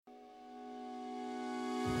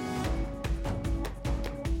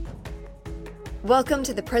Welcome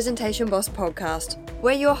to the Presentation Boss podcast.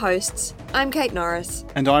 We're your hosts. I'm Kate Norris.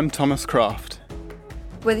 And I'm Thomas Craft.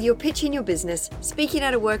 Whether you're pitching your business, speaking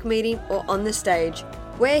at a work meeting, or on the stage,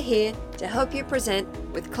 we're here to help you present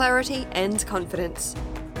with clarity and confidence.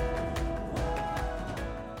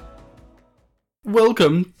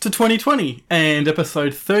 Welcome to 2020 and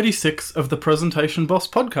episode 36 of the Presentation Boss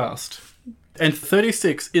podcast. And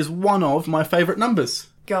 36 is one of my favourite numbers.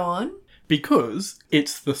 Go on. Because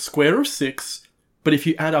it's the square of 6, but if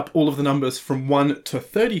you add up all of the numbers from 1 to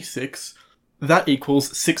 36, that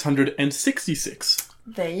equals 666.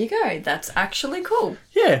 There you go. That's actually cool.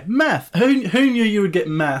 Yeah, math. Who knew you would get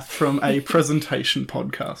math from a presentation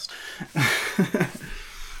podcast?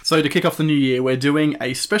 So to kick off the new year, we're doing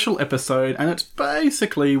a special episode, and it's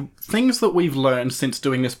basically things that we've learned since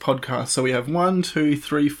doing this podcast. So we have 1, 2,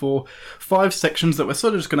 3, 4, 5 sections that we're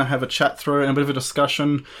sort of just going to have a chat through and a bit of a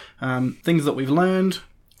discussion, things that we've learned,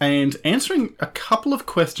 and answering a couple of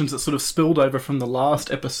questions that sort of spilled over from the last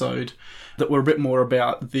episode that were a bit more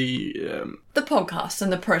about the podcast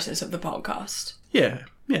and the process of the podcast. Yeah.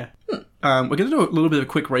 We're going to do a little bit of a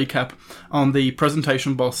quick recap on the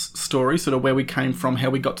Presentation Boss story, sort of where we came from, how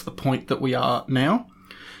we got to the point that we are now.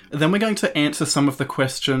 Then we're going to answer some of the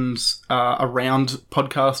questions around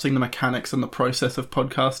podcasting, the mechanics and the process of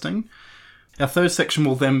podcasting. Our third section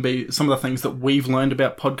will then be some of the things that we've learned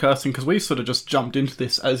about podcasting, because we've sort of just jumped into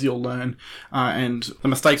this, as you'll learn, and the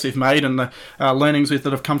mistakes we've made and the learnings that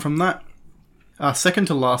have come from that. Second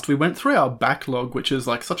to last, we went through our backlog, which is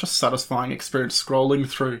like such a satisfying experience scrolling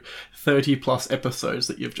through 30 plus episodes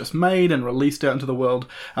that you've just made and released out into the world.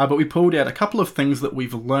 But we pulled out a couple of things that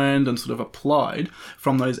we've learned and sort of applied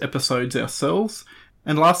from those episodes ourselves.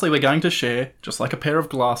 And lastly, we're going to share, just like a pair of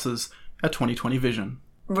glasses, our 2020 vision.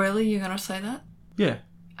 Really? You're going to say that? Yeah.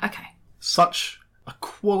 Okay. Such a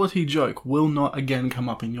quality joke will not again come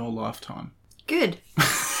up in your lifetime. Good.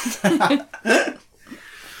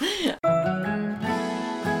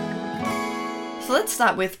 So let's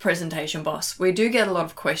start with Presentation Boss. We do get a lot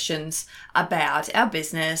of questions about our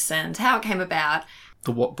business and how it came about.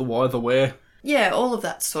 The what, the why, the where. Yeah, all of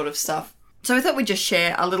that sort of stuff. So we thought we'd just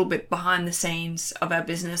share a little bit behind the scenes of our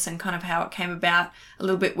business and kind of how it came about, a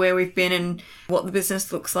little bit where we've been and what the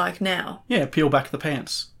business looks like now. Yeah, peel back the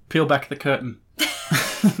pants. Peel back the curtain.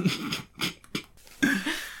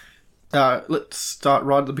 Let's start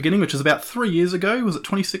right at the beginning, which is about 3 years ago. Was it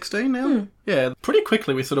 2016 now? Yeah, pretty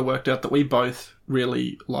quickly we sort of worked out that we both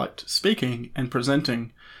really liked speaking and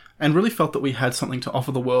presenting and really felt that we had something to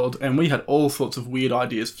offer the world, and we had all sorts of weird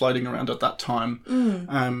ideas floating around at that time.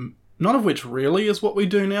 None of which really is what we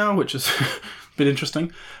do now, which is a bit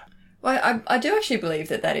interesting. Well, I do actually believe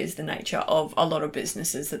that that is the nature of a lot of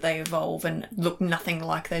businesses, that they evolve and look nothing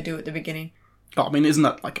like they do at the beginning. I mean, isn't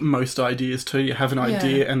that like most ideas too? You have an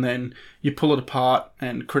idea and then you pull it apart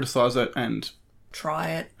and criticise it and try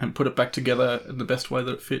it and put it back together in the best way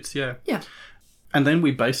that it fits, yeah. Yeah. And then we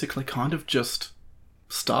basically kind of just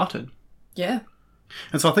started. Yeah.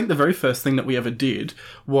 And so I think the very first thing that we ever did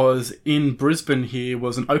was in Brisbane here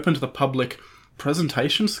was an open to the public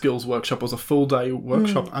presentation skills workshop. It was a full day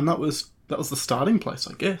workshop and that was the starting place,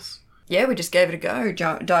 I guess. Yeah, we just gave it a go,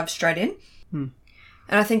 dived straight in.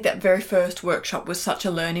 And I think that very first workshop was such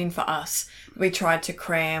a learning for us. We tried to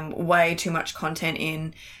cram way too much content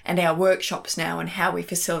in, and our workshops now and how we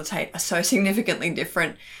facilitate are so significantly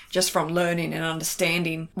different just from learning and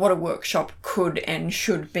understanding what a workshop could and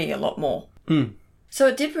should be a lot more. So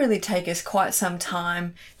it did really take us quite some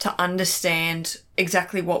time to understand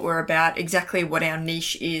exactly what we're about, exactly what our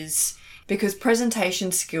niche is, because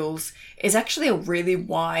presentation skills is actually a really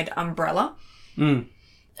wide umbrella. And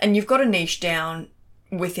you've got a niche down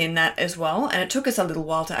within that as well, and it took us a little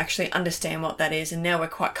while to actually understand what that is, and now we're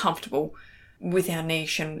quite comfortable with our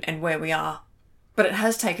niche and where we are. But it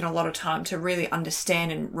has taken a lot of time to really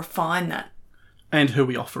understand and refine that. And who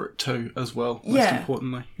we offer it to as well, most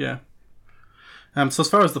importantly. Yeah. So as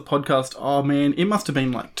far as the podcast, oh man, it must have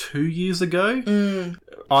been like 2 years ago.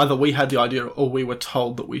 Either we had the idea or we were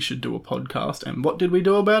told that we should do a podcast, and what did we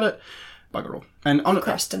do about it? Bugger all. And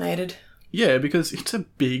Procrastinated. Yeah, because it's a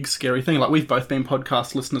big, scary thing. Like, we've both been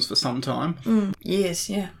podcast listeners for some time. Years,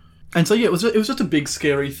 yeah. And so, yeah, it was just a big,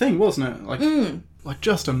 scary thing, wasn't it? Like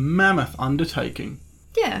just a mammoth undertaking.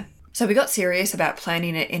 Yeah. So we got serious about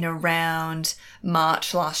planning it in around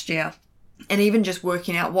March last year. And even just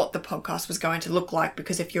working out what the podcast was going to look like,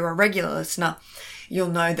 because if you're a regular listener, you'll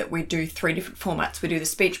know that we do 3 different formats. We do the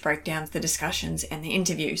speech breakdowns, the discussions, and the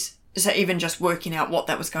interviews. So even just working out what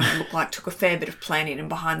that was going to look like took a fair bit of planning and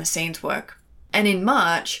behind the scenes work. And in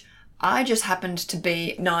March, I just happened to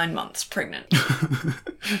be 9 months pregnant.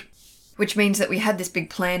 which means that we had this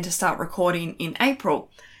big plan to start recording in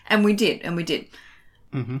April. And we did.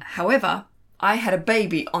 Mm-hmm. However, I had a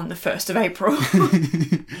baby on the 1st of April.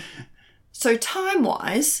 So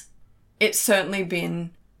time-wise, it's certainly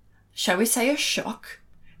been, shall we say, a shock,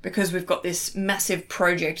 because we've got this massive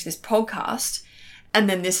project, this podcast, and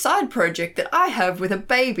then this side project that I have with a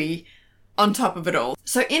baby on top of it all.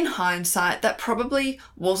 So in hindsight, that probably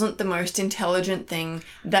wasn't the most intelligent thing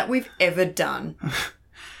that we've ever done.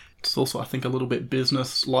 It's also, I think, a little bit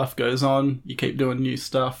business. Life goes on. You keep doing new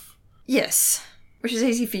stuff. Yes, which is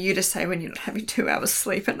easy for you to say when you're not having 2 hours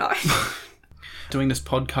sleep at night. Doing this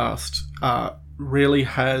podcast really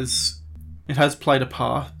has played a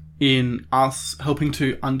part in us helping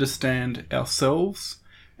to understand ourselves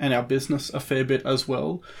and our business a fair bit as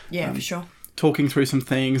well. Yeah, for sure. Talking through some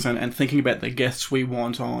things and thinking about the guests we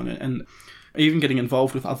want on, and even getting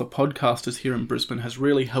involved with other podcasters here in Brisbane has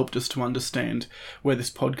really helped us to understand where this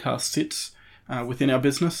podcast sits within our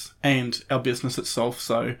business and our business itself.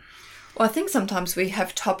 So, well, I think sometimes we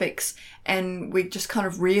have topics and we just kind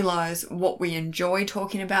of realise what we enjoy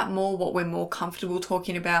talking about more, what we're more comfortable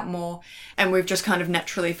talking about more, and we've just kind of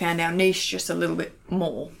naturally found our niche just a little bit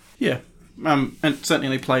more. Yeah. And it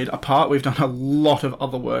certainly played a part. We've done a lot of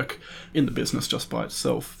other work in the business just by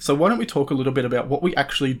itself. So why don't we talk a little bit about what we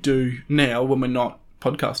actually do now when we're not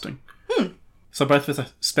podcasting? So both of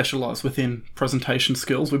us specialise within presentation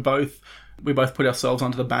skills. We both put ourselves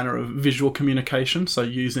under the banner of visual communication, so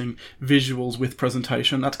using visuals with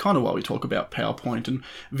presentation. That's kind of why we talk about PowerPoint and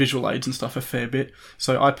visual aids and stuff a fair bit.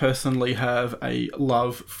 So I personally have a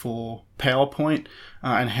love for PowerPoint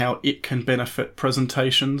and how it can benefit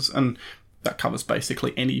presentations, and that covers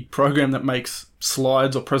basically any program that makes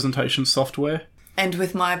slides or presentation software. And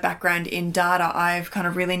with my background in data, I've kind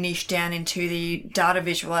of really niched down into the data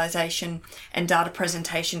visualization and data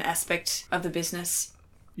presentation aspect of the business.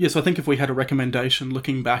 Yeah, so I think if we had a recommendation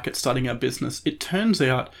looking back at starting our business, it turns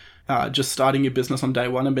out just starting your business on day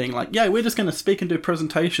one and being like, yeah, we're just going to speak and do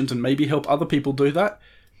presentations and maybe help other people do that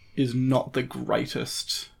is not the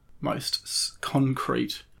greatest, most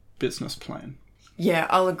concrete business plan. Yeah,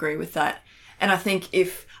 I'll agree with that. And I think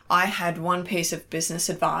if I had one piece of business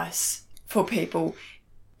advice for people,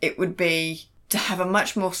 it would be to have a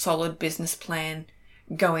much more solid business plan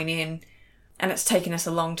going in. And it's taken us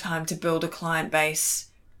a long time to build a client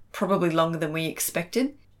base, probably longer than we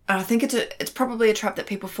expected. And I think it's probably a trap that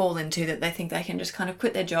people fall into, that they think they can just kind of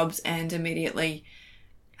quit their jobs and immediately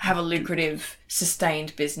have a lucrative,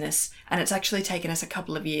 sustained business. And it's actually taken us a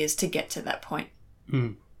couple of years to get to that point.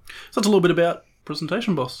 So that's a little bit about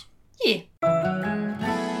Presentation Boss. Yeah.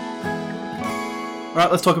 All right,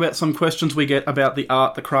 let's talk about some questions we get about the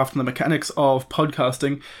art, the craft, and the mechanics of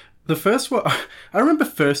podcasting. The first one, I remember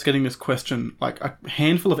first getting this question like a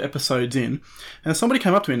handful of episodes in, and somebody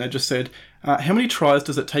came up to me and they just said, how many tries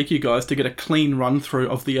does it take you guys to get a clean run-through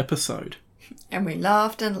of the episode? And we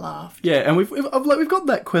laughed and laughed. Yeah, and we've got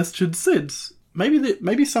that question since.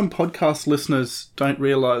 Maybe some podcast listeners don't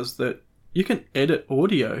realise that you can edit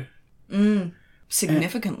audio.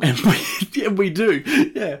 Significantly. And we do,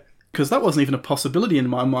 yeah. Because that wasn't even a possibility in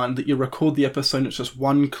my mind, that you record the episode and it's just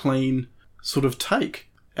one clean sort of take.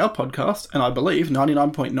 Our podcast, and I believe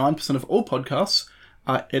 99.9% of all podcasts,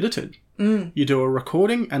 are edited. You do a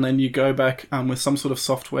recording and then you go back with some sort of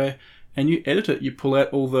software and you edit it. You pull out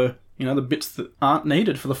all the the bits that aren't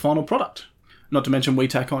needed for the final product. Not to mention we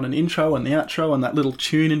tack on an intro and the outro and that little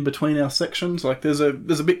tune in between our sections. Like there's a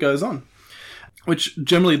bit goes on. Which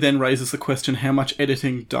generally then raises the question, how much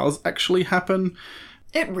editing does actually happen?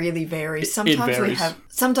 It really varies.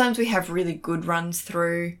 Sometimes we have really good runs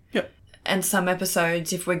through. Yep. And some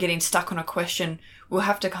episodes, if we're getting stuck on a question, we'll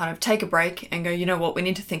have to kind of take a break and go, you know what, we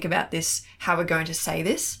need to think about this, how we're going to say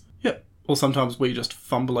this. Yep. Or sometimes we just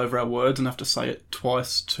fumble over our words and have to say it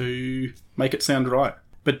twice to make it sound right.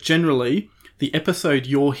 But generally, the episode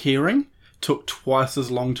you're hearing took twice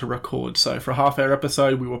as long to record. So for a half-hour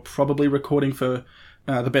episode, we were probably recording for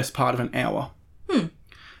the best part of an hour.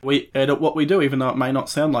 We edit what we do, even though it may not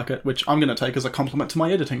sound like it, which I'm going to take as a compliment to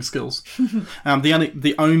my editing skills.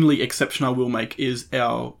 The only exception I will make is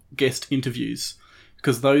our guest interviews,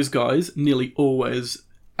 because those guys nearly always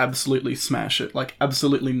absolutely smash it, like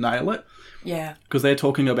absolutely nail it. Yeah. Because they're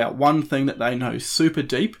talking about one thing that they know super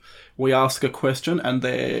deep. We ask a question and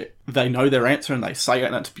they know their answer and they say it,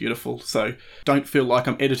 and it's beautiful. So don't feel like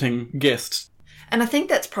I'm editing guests. And I think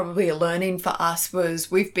that's probably a learning for us,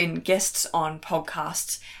 was we've been guests on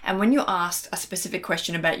podcasts, and when you're asked a specific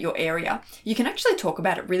question about your area, you can actually talk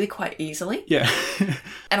about it really quite easily. Yeah.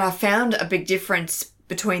 And I found a big difference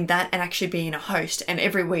between that and actually being a host. And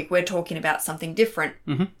every week we're talking about something different.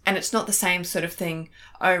 Mm-hmm. And it's not the same sort of thing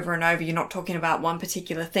over and over. You're not talking about one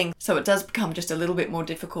particular thing. So it does become just a little bit more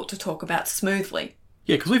difficult to talk about smoothly.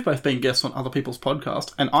 Yeah, because we've both been guests on other people's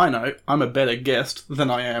podcasts, and I know I'm a better guest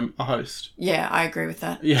than I am a host. Yeah, I agree with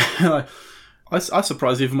that. Yeah, I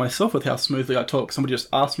surprise even myself with how smoothly I talk. Somebody just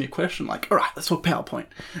asked me a question like, all right, let's talk PowerPoint.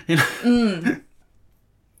 You know?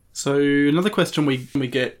 So another question we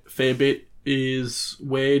get a fair bit is,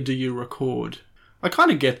 where do you record? I kind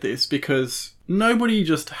of get this because nobody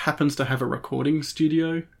just happens to have a recording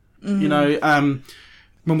studio. You know,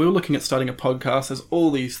 when we were looking at starting a podcast, there's all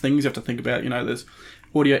these things you have to think about. You know, there's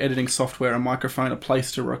audio editing software, a microphone, a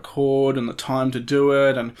place to record, and the time to do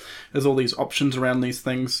it, and there's all these options around these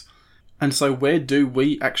things. And so where do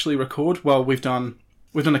we actually record? Well, we've done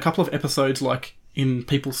a couple of episodes like in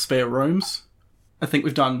people's spare rooms. I think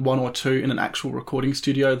we've done 1 or 2 in an actual recording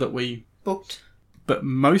studio that we booked. But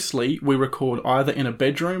mostly we record either in a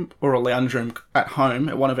bedroom or a lounge room at home,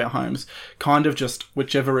 at one of our homes, kind of just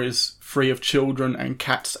whichever is free of children and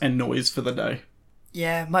cats and noise for the day.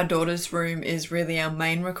 Yeah, my daughter's room is really our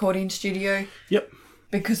main recording studio. Yep.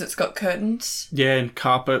 Because it's got curtains. Yeah, and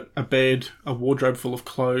carpet, a bed, a wardrobe full of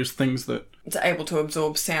clothes, things that... It's able to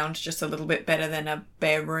absorb sound just a little bit better than a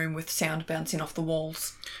bare room with sound bouncing off the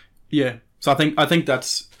walls. Yeah, so I think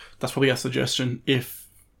that's probably our suggestion. If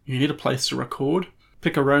you need a place to record,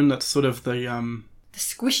 pick a room that's sort of the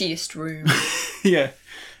squishiest room. Yeah.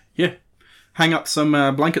 Hang up some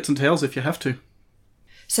blankets and towels if you have to.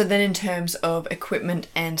 So then in terms of equipment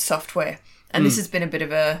and software, and this has been a bit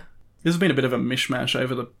of a... This has been a bit of a mishmash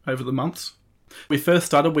over the months. We first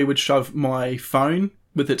started, we would shove my phone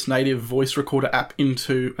with its native voice recorder app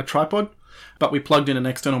into a tripod, but we plugged in an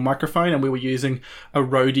external microphone and we were using a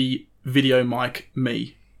Rode Video Mic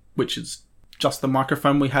Me, which is just the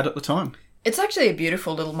microphone we had at the time. It's actually a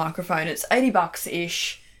beautiful little microphone. It's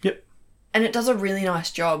 $80-ish. Yep. And it does a really nice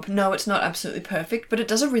job. No, it's not absolutely perfect, but it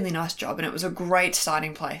does a really nice job, and it was a great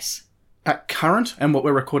starting place. At current, and what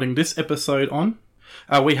we're recording this episode on,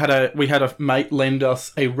 we had a mate lend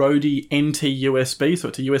us a Rode NT USB, so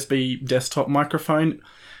it's a USB desktop microphone.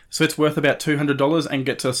 So it's worth about $200 and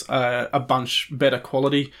gets us a bunch better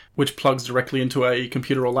quality, which plugs directly into a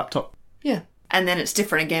computer or laptop. Yeah. And then it's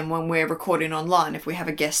different again when we're recording online, if we have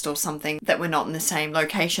a guest or something that we're not in the same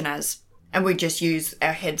location as, and we just use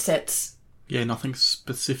our headsets. Yeah, nothing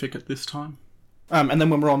specific at this time. And then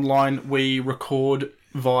when we're online, we record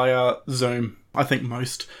via Zoom. I think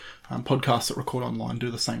most podcasts that record online do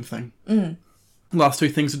the same thing. Last 2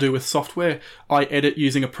 things to do with software. I edit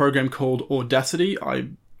using a program called Audacity.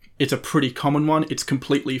 It's a pretty common one. It's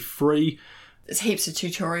completely free. There's heaps of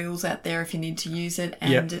tutorials out there if you need to use it,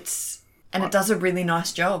 and it does a really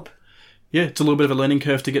nice job. Yeah, it's a little bit of a learning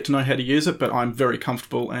curve to get to know how to use it, but I'm very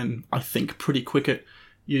comfortable and I think pretty quick at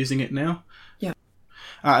using it now. Yeah.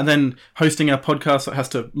 And then hosting our podcast, it has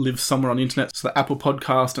to live somewhere on the internet, so that Apple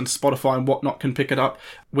Podcast and Spotify and whatnot can pick it up.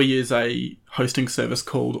 We use a hosting service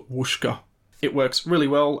called Whooshkaa. It works really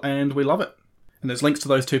well and we love it. And there's links to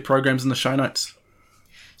those 2 programs in the show notes.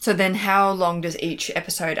 So then how long does each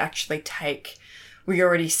episode actually take? We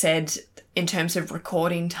already said in terms of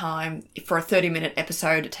recording time, for a 30-minute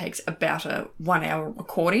episode, it takes about a 1-hour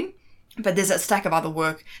recording. But there's a stack of other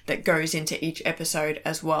work that goes into each episode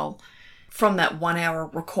as well. From that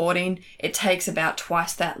 1-hour recording, it takes about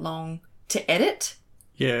twice that long to edit.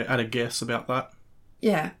 Yeah, add a guess about that.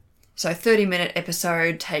 Yeah. So 30-minute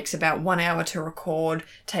episode takes about 1 hour to record,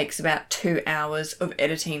 takes about 2 hours of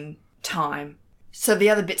editing time. So the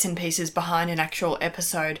other bits and pieces behind an actual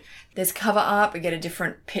episode, there's cover art, we get a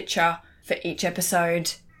different picture for each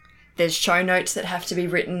episode. There's show notes that have to be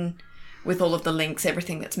written with all of the links,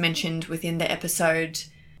 everything that's mentioned within the episode.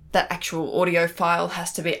 That actual audio file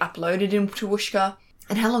has to be uploaded into Whooshkaa.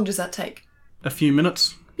 And how long does that take? A few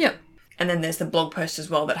minutes. Yeah. And then there's the blog post as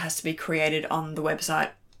well that has to be created on the website,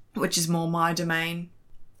 which is more my domain.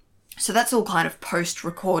 So that's all kind of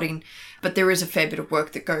post-recording, but there is a fair bit of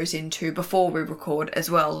work that goes into before we record as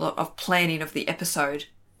well, a lot of planning of the episode.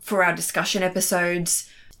 For our discussion episodes,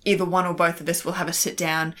 either one or both of us will have a sit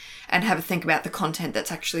down and have a think about the content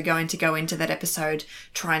that's actually going to go into that episode,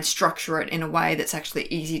 try and structure it in a way that's actually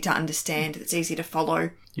easy to understand, that's easy to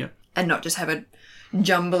follow, and not just have a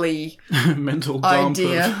jumbly mental dump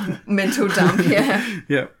mental dump, yeah.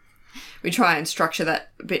 Yeah. We try and structure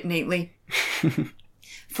that a bit neatly.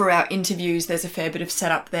 For our interviews, there's a fair bit of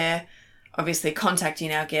setup there. Obviously,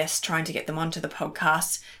 contacting our guests, trying to get them onto the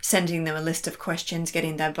podcast, sending them a list of questions,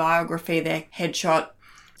 getting their biography, their headshot.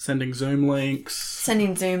 Sending Zoom links,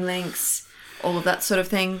 all of that sort of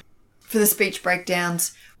thing. For the speech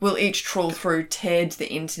breakdowns, we'll each trawl through TED,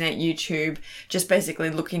 the internet, YouTube, just basically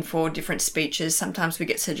looking for different speeches. Sometimes we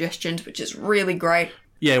get suggestions, which is really great.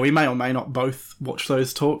 Yeah, we may or may not both watch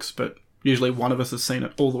those talks, but usually one of us has seen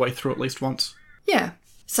it all the way through at least once. Yeah.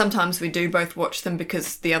 Sometimes we do both watch them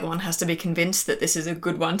because the other one has to be convinced that this is a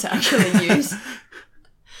good one to actually use.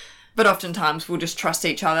 But oftentimes we'll just trust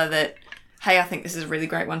each other that, hey, I think this is a really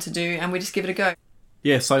great one to do, and we just give it a go.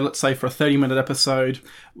 Yeah, so let's say for a 30-minute episode,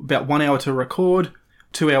 about 1 hour to record,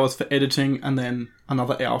 2 hours for editing, and then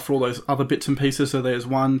another hour for all those other bits and pieces. So there's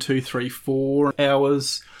 1, 2, 3, 4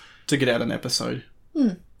 hours to get out an episode.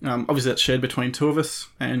 Obviously that's shared between two of us,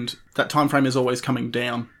 and that time frame is always coming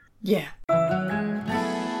down. Yeah.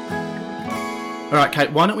 All right,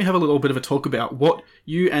 Kate, why don't we have a little bit of a talk about what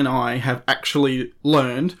you and I have actually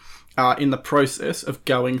learned in the process of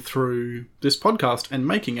going through this podcast and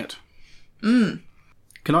making it.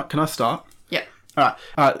 Can I start? Yeah. All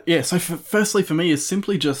right. So firstly for me is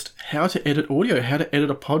simply just how to edit audio, how to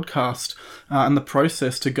edit a podcast, and the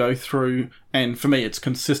process to go through. And for me, it's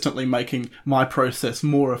consistently making my process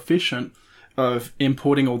more efficient of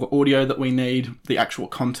importing all the audio that we need, the actual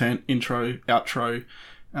content, intro, outro,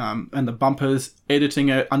 and the bumpers, editing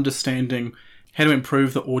it, understanding how to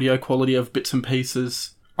improve the audio quality of bits and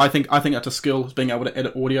pieces. I think that's a skill, is being able to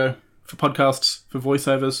edit audio for podcasts, for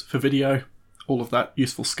voiceovers, for video, all of that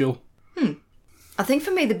useful skill. I think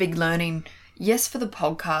for me the big learning, yes, for the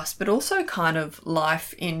podcast, but also kind of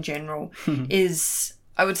life in general, is,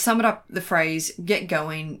 I would sum it up the phrase, get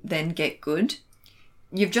going, then get good.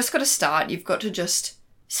 You've just got to start. You've got to just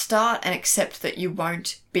start and accept that you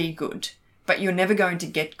won't be good. But you're never going to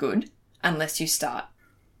get good unless you start.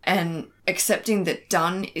 And accepting that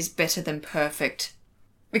done is better than perfect.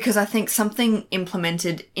 Because I think something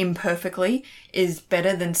implemented imperfectly is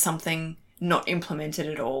better than something not implemented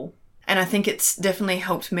at all. And I think it's definitely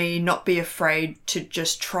helped me not be afraid to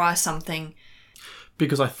just try something.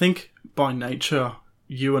 Because I think by nature,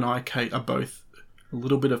 you and I, Kate, are both a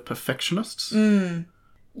little bit of perfectionists.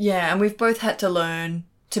 Yeah, and we've both had to learn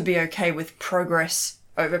to be okay with progress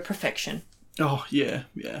over perfection. Oh, yeah.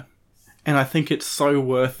 And I think it's so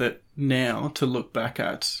worth it now to look back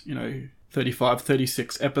at, 35,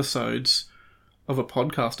 36 episodes of a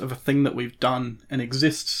podcast, of a thing that we've done and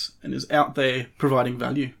exists and is out there providing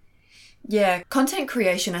value. Yeah, content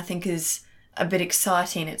creation I think is a bit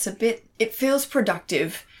exciting. It feels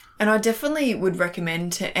productive, and I definitely would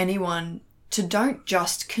recommend to anyone to don't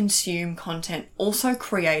just consume content, also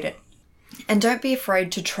create it. And don't be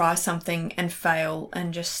afraid to try something and fail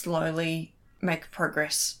and just slowly make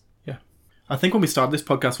progress. Yeah. I think when we started this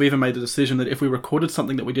podcast, we even made the decision that if we recorded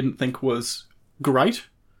something that we didn't think was great,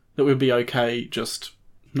 that we'd be okay just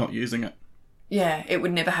not using it. Yeah, it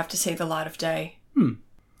would never have to see the light of day.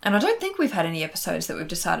 And I don't think we've had any episodes that we've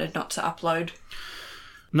decided not to upload.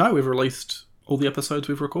 No, we've released all the episodes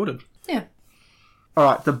we've recorded. Yeah. All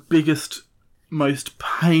right, the biggest, most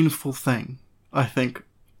painful thing, I think,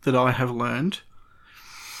 that I have learned.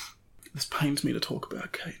 This pains me to talk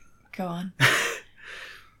about, Kate. Go on.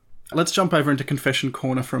 Let's jump over into Confession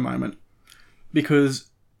Corner for a moment. Because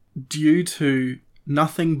due to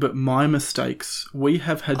nothing but my mistakes, we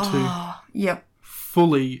have had to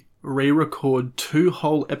fully re-record 2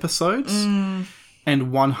 whole episodes and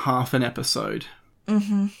 1/2 an episode.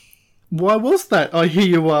 Why was that, I hear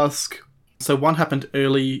you ask? So one happened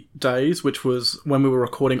early days, which was when we were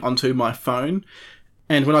recording onto my phone.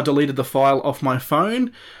 And when I deleted the file off my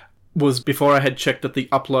phone was before I had checked that the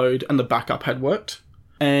upload and the backup had worked.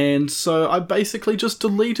 And so I basically just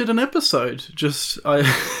deleted an episode.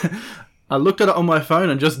 I looked at it on my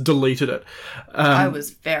phone and just deleted it. I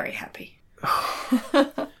was very happy.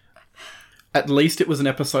 At least it was an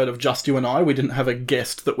episode of just you and I. We didn't have a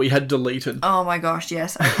guest that we had deleted. Oh my gosh,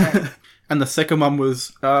 yes. Okay. And the second one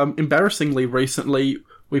was, embarrassingly recently,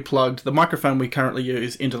 we plugged the microphone we currently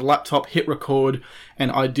use into the laptop, hit record,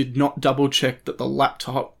 and I did not double check that the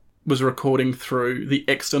laptop was recording through the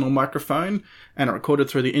external microphone, and it recorded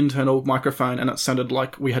through the internal microphone, and it sounded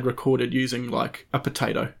like we had recorded using like a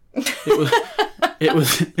potato. It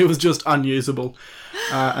was just unusable.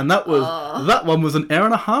 And that one was an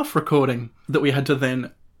 1.5 hour recording that we had to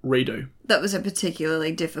then redo. That was a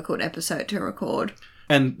particularly difficult episode to record.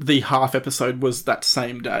 And the half episode was that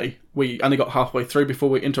same day. We only got halfway through before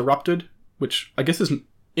we interrupted, which I guess isn't,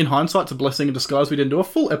 in hindsight, it's a blessing in disguise. We didn't do a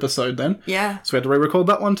full episode then. Yeah. So we had to re-record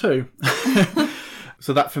that one too.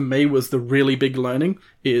 So that for me was the really big learning,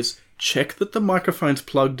 is check that the microphone's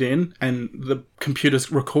plugged in and the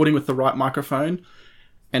computer's recording with the right microphone,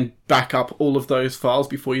 and back up all of those files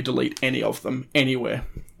before you delete any of them anywhere.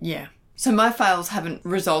 Yeah. So my fails haven't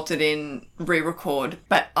resulted in re-record,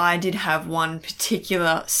 but I did have one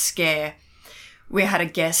particular scare. We had a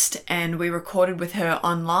guest and we recorded with her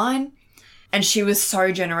online, and she was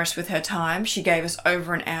so generous with her time. She gave us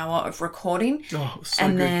over an hour of recording. Oh, so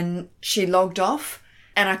and good. Then she logged off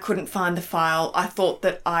and I couldn't find the file. I thought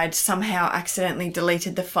that I'd somehow accidentally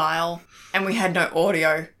deleted the file and we had no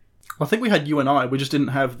audio. Well, I think we had you and I. We just didn't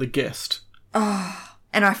have the guest.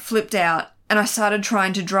 And I flipped out and I started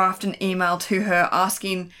trying to draft an email to her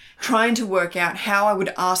trying to work out how I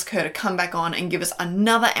would ask her to come back on and give us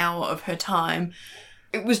another hour of her time.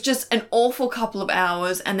 It was just an awful couple of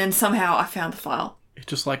hours, and then somehow I found the file. It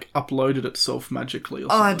just uploaded itself magically or Oh,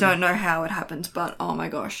 something. I don't know how it happened, but oh my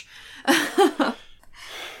gosh. That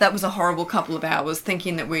was a horrible couple of hours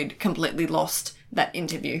thinking that we'd completely lost that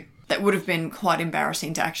interview. That would have been quite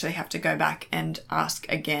embarrassing to actually have to go back and ask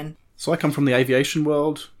again. So I come from the aviation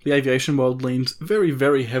world. The aviation world leans very,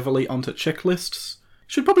 very heavily onto checklists.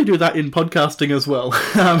 Should probably do that in podcasting as well.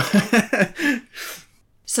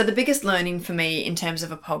 So the biggest learning for me in terms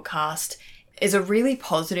of a podcast is a really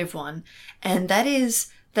positive one, and that is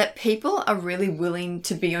that people are really willing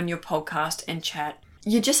to be on your podcast and chat.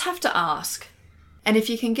 You just have to ask. And if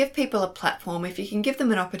you can give people a platform, if you can give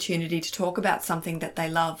them an opportunity to talk about something that they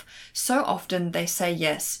love, so often they say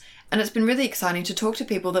yes. And it's been really exciting to talk to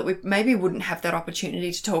people that we maybe wouldn't have that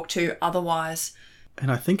opportunity to talk to otherwise. And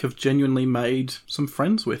I think have genuinely made some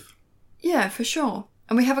friends with. Yeah, for sure.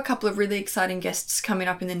 And we have a couple of really exciting guests coming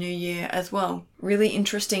up in the new year as well. Really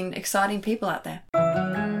interesting, exciting people out there.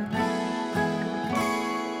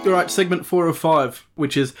 All right, segment 405,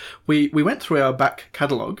 which is we went through our back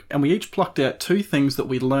catalogue and we each plucked out 2 things that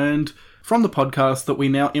we learned from the podcast that we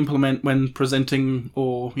now implement when presenting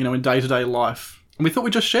or, in day-to-day life. And we thought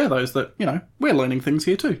we'd just share those that, we're learning things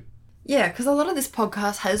here too. Yeah, because a lot of this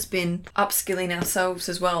podcast has been upskilling ourselves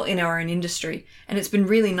as well in our own industry. And it's been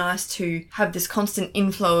really nice to have this constant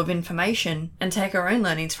inflow of information and take our own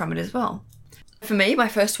learnings from it as well. For me, my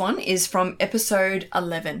first one is from episode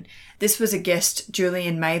 11. This was a guest,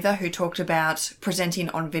 Julian Mather, who talked about presenting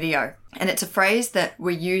on video. And it's a phrase that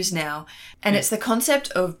we use now. And it's the concept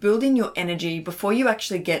of building your energy before you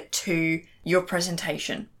actually get to your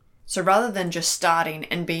presentation. So rather than just starting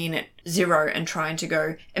and being at 0 and trying to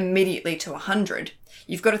go immediately to 100,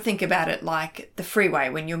 you've got to think about it like the freeway.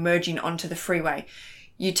 When you're merging onto the freeway,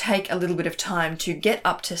 you take a little bit of time to get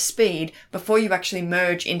up to speed before you actually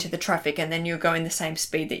merge into the traffic, and then you're going the same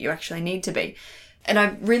speed that you actually need to be. And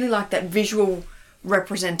I really like that visual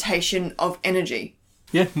representation of energy.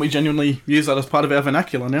 Yeah, we genuinely use that as part of our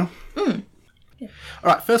vernacular now. Yeah.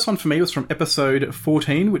 All right, first one for me was from episode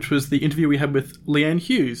 14, which was the interview we had with Leanne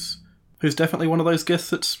Hughes, who's definitely one of those guests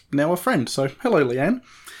that's now a friend. So, hello, Leanne.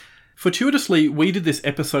 Fortuitously, we did this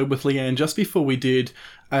episode with Leanne just before we did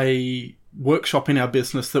a workshop in our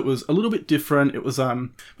business that was a little bit different. It was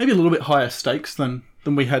maybe a little bit higher stakes than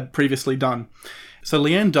we had previously done. So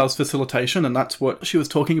Leanne does facilitation, and that's what she was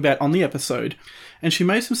talking about on the episode. And she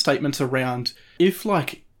made some statements around if,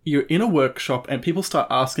 you're in a workshop and people start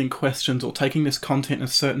asking questions or taking this content in a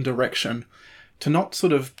certain direction, to not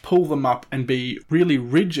sort of pull them up and be really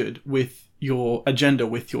rigid with your agenda,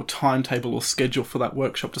 with your timetable or schedule for that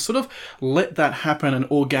workshop, to sort of let that happen and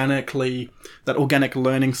that organic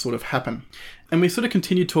learning sort of happen. And we sort of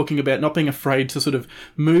continued talking about not being afraid to sort of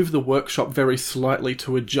move the workshop very slightly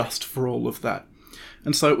to adjust for all of that.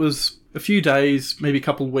 And so it was a few days, maybe a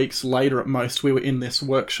couple of weeks later at most, we were in this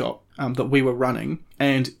workshop that we were running,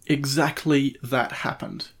 and exactly that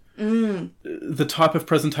happened. The type of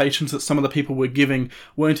presentations that some of the people were giving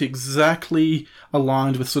weren't exactly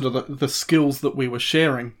aligned with sort of the skills that we were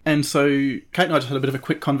sharing. And so Kate and I just had a bit of a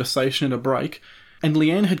quick conversation in a break, and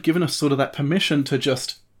Leanne had given us sort of that permission to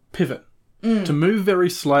just pivot, to move very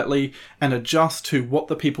slightly and adjust to what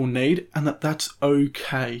the people need, and that's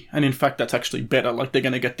okay. And in fact, that's actually better. They're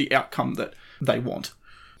going to get the outcome that they want.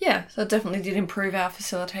 Yeah, so it definitely did improve our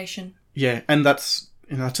facilitation. Yeah, and that's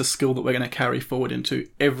a skill that we're going to carry forward into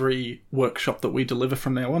every workshop that we deliver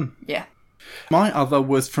from now on. Yeah. My other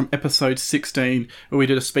was from episode 16, where we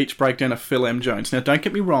did a speech breakdown of Phil M. Jones. Now, don't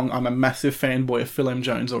get me wrong, I'm a massive fanboy of Phil M.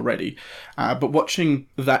 Jones already, but watching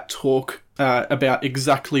that talk about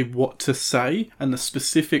exactly what to say and the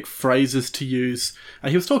specific phrases to use,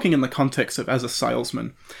 he was talking in the context of as a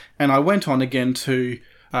salesman, and I went on again to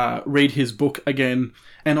read his book again,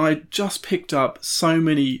 and I just picked up so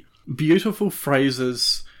many beautiful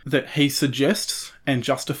phrases that he suggests and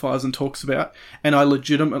justifies and talks about, and I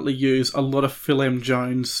legitimately use a lot of Phil M.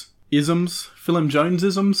 Jones isms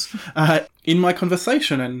in my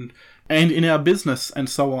conversation and in our business and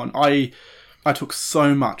so on. I took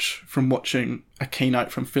so much from watching a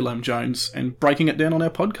keynote from Phil M. Jones and breaking it down on our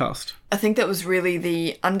podcast. I think that was really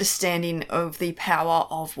the understanding of the power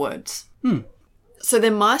of words. So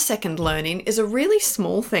then my second learning is a really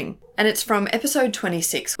small thing, and it's from episode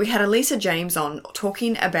 26. We had Elisa James on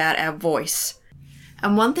talking about our voice.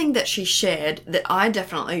 And one thing that she shared that I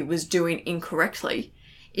definitely was doing incorrectly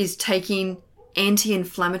is taking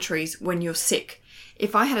anti-inflammatories when you're sick.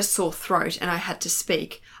 If I had a sore throat and I had to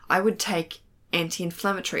speak, I would take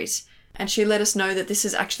anti-inflammatories. And she let us know that this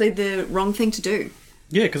is actually the wrong thing to do.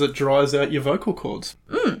 Yeah, because it dries out your vocal cords.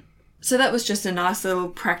 So that was just a nice little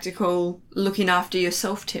practical looking after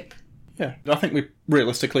yourself tip. Yeah, I think we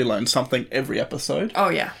realistically learned something every episode. Oh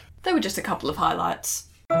yeah, they were just a couple of highlights.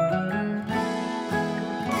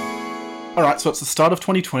 Alright, so it's the start of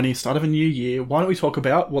 2020, start of a new year. Why don't we talk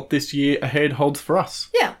about what this year ahead holds for us?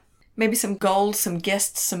 Yeah, maybe some goals, some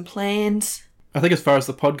guests, some plans. I think as far as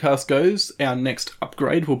the podcast goes, our next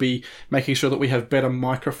upgrade will be making sure that we have better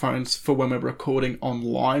microphones for when we're recording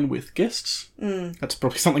online with guests. That's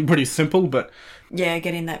probably something pretty simple, but... Yeah,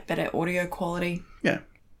 getting that better audio quality. Yeah.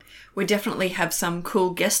 We definitely have some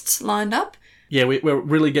cool guests lined up. Yeah, we're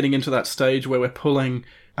really getting into that stage where we're pulling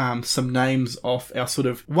some names off our sort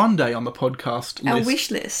of one day on the podcast list. Our wish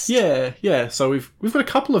list. Yeah. So we've got a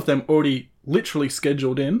couple of them already literally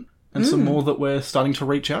scheduled in, and some more that we're starting to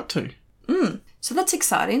reach out to. So that's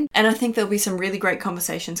exciting. And I think there'll be some really great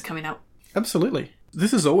conversations coming up. Absolutely.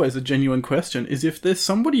 This is always a genuine question, is if there's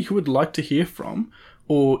somebody who would like to hear from,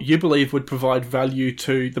 or you believe would provide value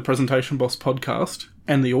to the Presentation Boss podcast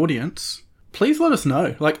and the audience, please let us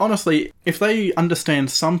know. Like, honestly, if they understand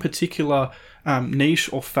some particular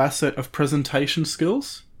niche or facet of presentation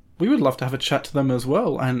skills, we would love to have a chat to them as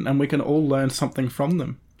well, and we can all learn something from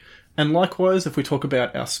them. And likewise, if we talk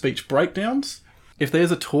about our speech breakdowns, if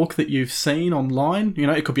there's a talk that you've seen online,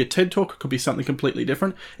 it could be a TED talk, it could be something completely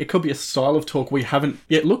different, it could be a style of talk we haven't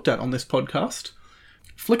yet looked at on this podcast,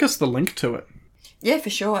 flick us the link to it. Yeah,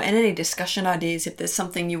 for sure. And any discussion ideas, if there's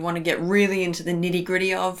something you want to get really into the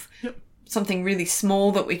nitty-gritty of, something really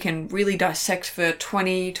small that we can really dissect for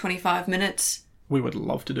 20, 25 minutes. We would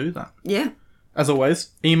love to do that. Yeah. As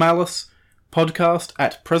always, email us,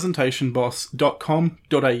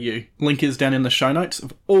 podcast@presentationboss.com.au. Link is down in the show notes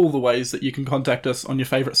of all the ways that you can contact us on your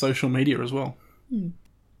favourite social media as well. And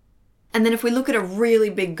then if we look at a really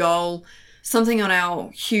big goal, something on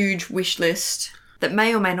our huge wish list that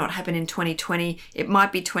may or may not happen in 2020, it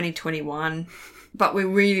might be 2021, but we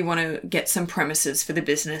really want to get some premises for the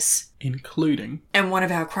business. Including? And one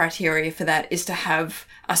of our criteria for that is to have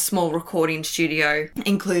a small recording studio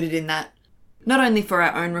included in that. Not only for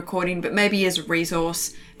our own recording, but maybe as a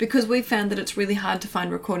resource, because we've found that it's really hard to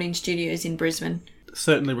find recording studios in Brisbane.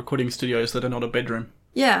 Certainly recording studios that are not a bedroom.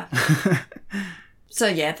 Yeah. So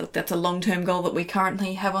yeah, that's a long-term goal that we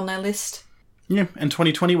currently have on our list. Yeah, and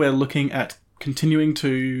 2020 we're looking at continuing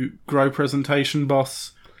to grow Presentation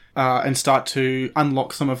Boss and start to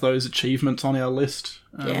unlock some of those achievements on our list.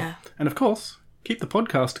 Yeah. And of course, keep the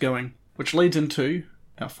podcast going, which leads into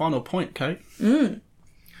our final point, Kate.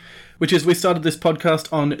 Which is we started this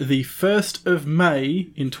podcast on the 1st of May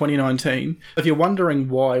in 2019. If you're wondering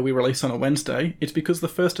why we release on a Wednesday, it's because the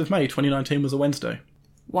 1st of May 2019 was a Wednesday.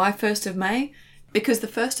 Why 1st of May? Because the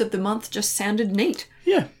 1st of the month just sounded neat.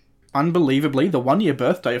 Yeah. Unbelievably, the 1-year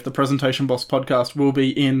birthday of the Presentation Boss podcast will be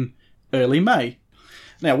in early May.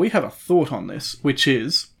 Now, we have a thought on this, which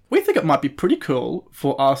is, we think it might be pretty cool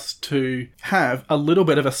for us to have a little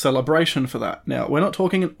bit of a celebration for that. Now, we're not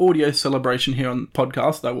talking an audio celebration here on the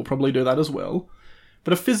podcast, though we'll probably do that as well.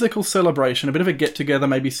 But a physical celebration, a bit of a get-together,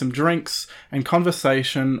 maybe some drinks and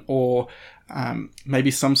conversation, or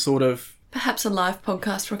maybe some sort of... Perhaps a live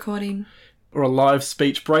podcast recording. Or a live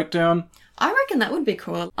speech breakdown. I reckon that would be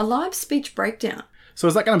cool. A live speech breakdown. So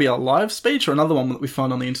is that going to be a live speech or another one that we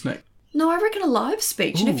find on the internet? No, I reckon a live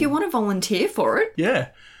speech. Ooh. And if you want to volunteer for it... Yeah.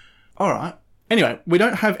 All right. Anyway, we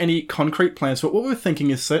don't have any concrete plans, but what we're thinking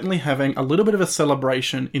is certainly having a little bit of a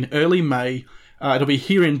celebration in early May. It'll be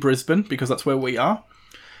here in Brisbane, because that's where we are.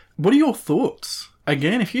 What are your thoughts?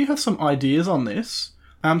 Again, if you have some ideas on this,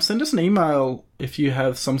 send us an email if you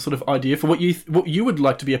have some sort of idea for what you would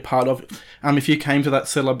like to be a part of if you came to that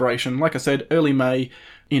celebration. Like I said, early May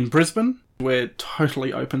in Brisbane. We're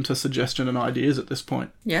totally open to suggestion and ideas at this point.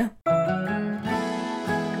 Yeah.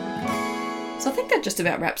 So I think that just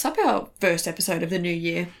about wraps up our first episode of the new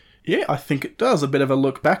year. Yeah, I think it does. A bit of a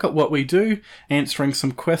look back at what we do, answering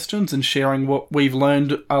some questions and sharing what we've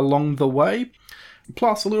learned along the way,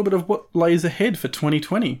 plus a little bit of what lays ahead for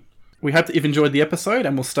 2020. We hope that you've enjoyed the episode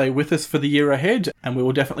and will stay with us for the year ahead, and we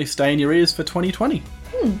will definitely stay in your ears for 2020.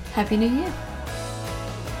 Happy New Year.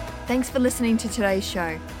 Thanks for listening to today's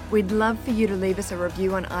show. We'd love for you to leave us a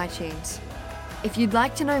review on iTunes. If you'd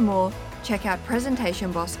like to know more, check out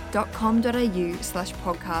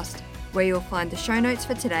presentationboss.com.au/podcast, where you'll find the show notes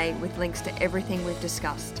for today with links to everything we've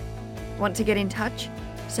discussed. Want to get in touch?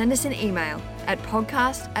 Send us an email at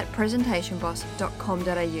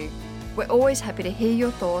podcast@presentationboss.com.au. We're always happy to hear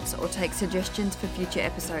your thoughts or take suggestions for future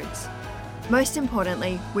episodes. Most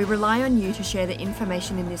importantly, we rely on you to share the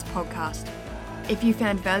information in this podcast. If you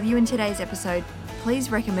found value in today's episode, please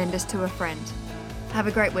recommend us to a friend. Have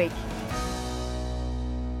a great week.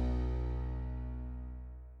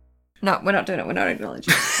 No, we're not doing it. We're not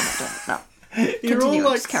acknowledging it. We're not doing it. No. You're Continue,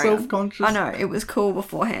 all just carry on. self-conscious. I know, it was cool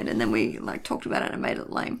beforehand and then we talked about it and made it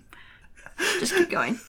lame. Just keep going.